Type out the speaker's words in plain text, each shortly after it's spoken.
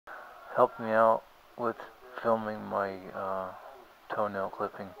helped me out with filming my toenail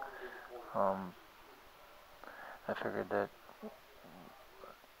clipping. Um, I figured that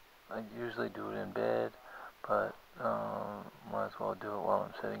I usually do it in bed, but might as well do it while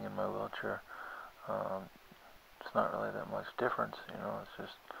I'm sitting in my wheelchair. Um, it's not really that much difference, it's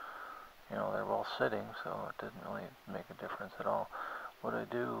just, they're all sitting, so it didn't really make a difference at all. What I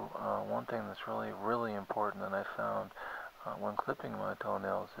do, one thing that's really important that I found when clipping my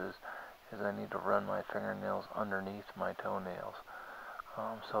toenails is I need to run my fingernails underneath my toenails.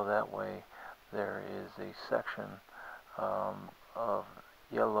 So that way there is a section of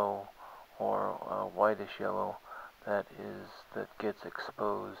yellow or whitish yellow that gets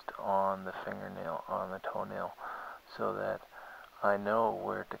exposed on the fingernail, on the toenail, so that I know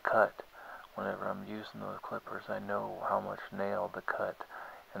where to cut. Whenever I'm using those clippers, I know how much nail to cut,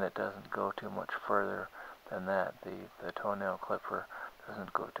 and it doesn't go too much further than that. The toenail clipper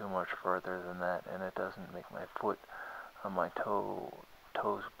doesn't go too much further than that, and it doesn't make my foot, my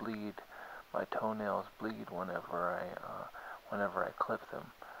toes bleed, my toenails bleed whenever I clip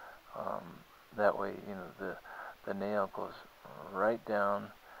them. That way, the nail goes right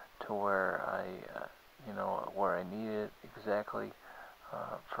down to where where I need it exactly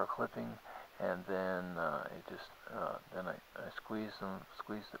for clipping, and then I squeeze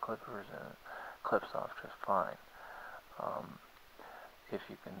the clippers, and it clips off just fine. If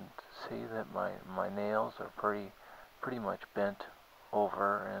you can see that my nails are pretty much bent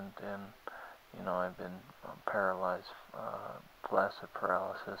over, and I've been paralyzed, flaccid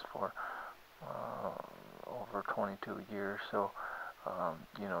paralysis for over 22 years, so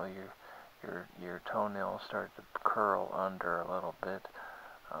your toenails start to curl under a little bit.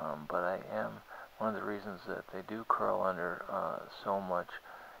 But one of the reasons that they do curl under so much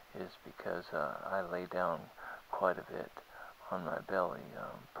is because I lay down quite a bit on my belly,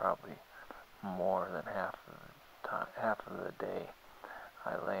 probably more than half of the day.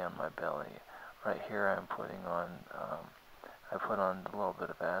 I lay on my belly. Right here I'm putting on, I put on a little bit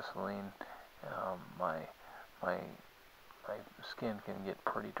of Vaseline. My skin can get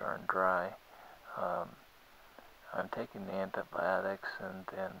pretty darn dry. I'm taking antibiotics, and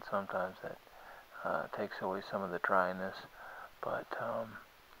sometimes that takes away some of the dryness, but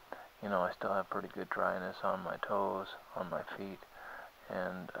I still have pretty good dryness on my toes, on my feet,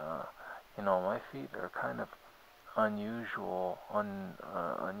 and my feet are kind of unusual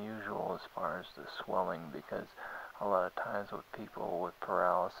as far as the swelling, because a lot of times with people with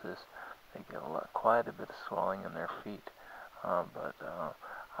paralysis, they get quite a bit of swelling in their feet. But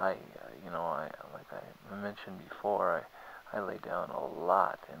like I mentioned before, I lay down a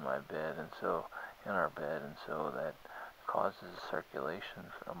lot in my bed, and so in our bed, and so that causes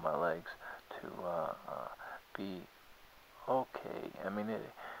circulation from my legs to be okay. I mean,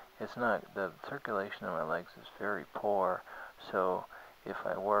 it's not, the circulation in my legs is very poor, so if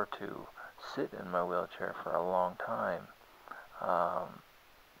I were to sit in my wheelchair for a long time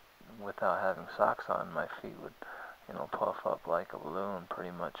without having socks on, my feet would puff up like a balloon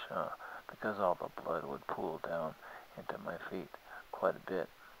pretty much, because all the blood would pool down into my feet quite a bit.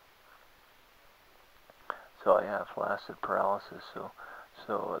 So I have flaccid paralysis, so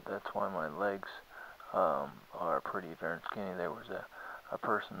that's why my legs are pretty darn skinny. There was a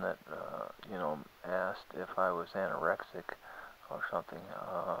person that asked if I was anorexic or something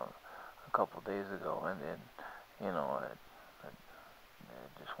a couple days ago, and I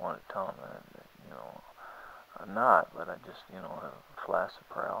just wanted to tell him that I'm not, but I just have flaccid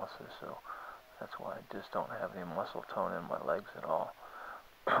paralysis, so that's why I just don't have any muscle tone in my legs at all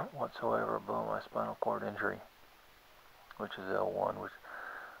whatsoever below my spinal cord injury, which is L1, which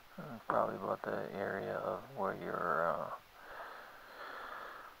is probably about the area of where your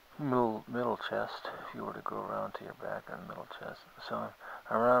middle chest, if you were to go around to your back and middle chest. So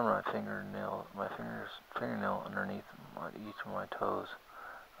I'm around my fingernail underneath each of my toes.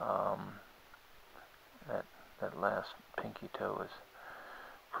 That last pinky toe is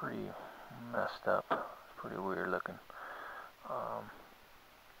pretty messed up. It's pretty weird looking.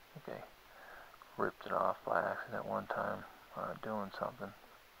 Okay, ripped it off by accident one time doing something.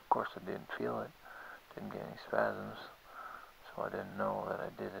 Of course, I didn't feel it, didn't get any spasms, so I didn't know that I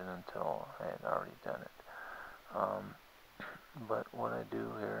did it until I had already done it. But what I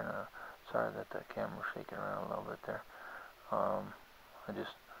do here, sorry that the camera's shaking around a little bit there. I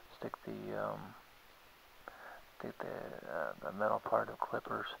just stick the metal part of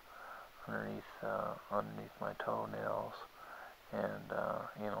clippers underneath my toenails, and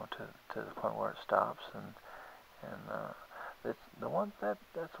to the point where it stops, and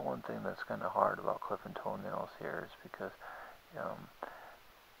that's one thing that's kind of hard about clipping toenails here, is because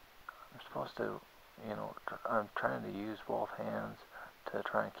supposed to, you know, I'm trying to use both hands to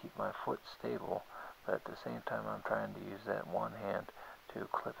try and keep my foot stable, but at the same time I'm trying to use that one hand to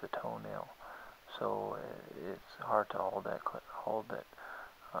clip the toenail. So it's hard to hold that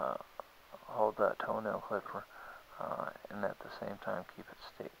toenail clipper, and at the same time keep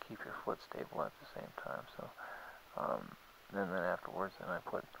your foot stable at the same time. So and then afterwards, then I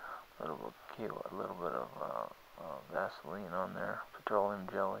put a little bit of Vaseline on there, petroleum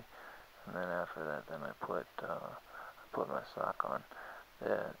jelly, and then after that, then I put my sock on.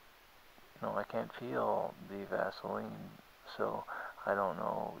 That, you know, I can't feel the Vaseline, so I don't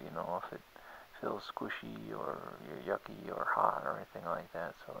know, you know, if it feels squishy or yucky or hot or anything like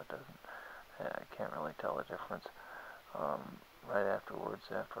that. So it doesn't. I can't really tell the difference. Right afterwards,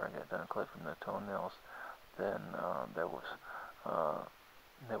 after I got done clipping the toenails, then that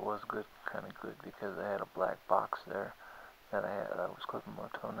was good, kind of good, because I had a black box there that I was clipping my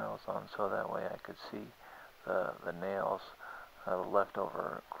toenails on, so that way I could see the nails, the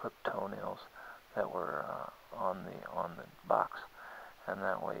leftover clipped toenails that were on the box, and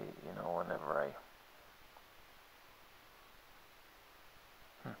that way, you know, whenever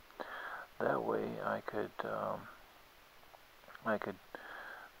I could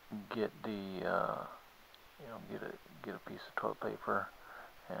get get a piece of toilet paper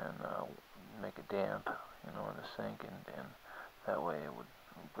and make it damp, you know, in the sink, and that way it would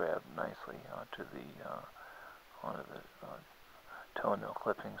grab nicely onto the toenail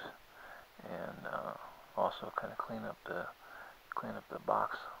clippings, and also kind of clean up the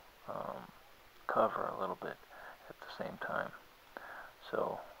box cover a little bit at the same time.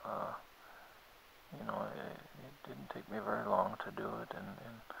 So you know, it didn't take me very long to do it, and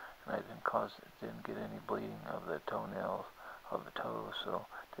I didn't get any bleeding of the toenails, of the toes, so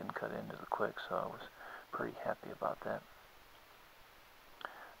it didn't cut into the quick, so I was pretty happy about that.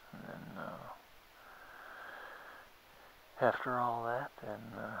 And then after all that, then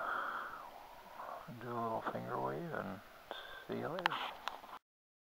do a little finger wave and see you later.